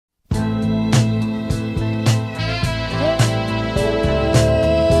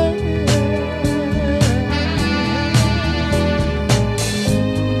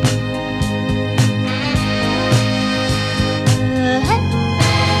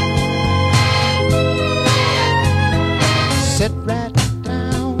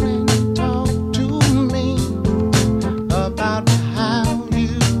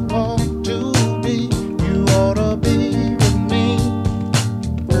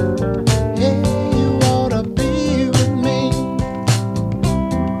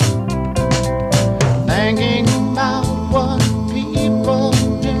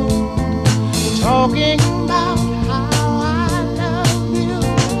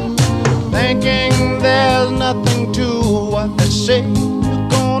thinking there's nothing to what they say. You're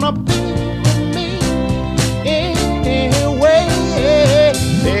gonna be with me anyway.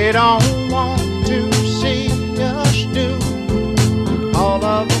 They don't want to see us do all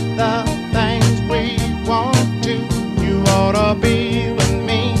of the things we want to. You ought to be with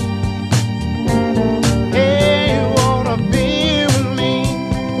me. Hey, you ought to be with me.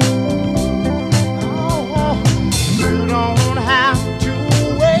 Oh, you don't have to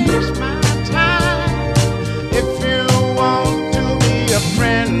waste my time. If you want to be a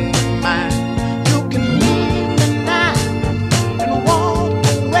friend of mine, you can leave me now and walk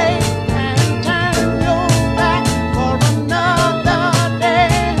away and turn your back for another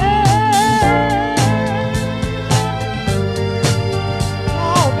day.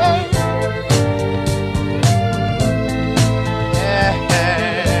 Oh, baby. Yeah.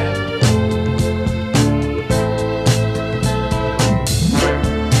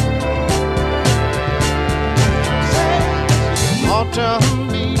 Autumn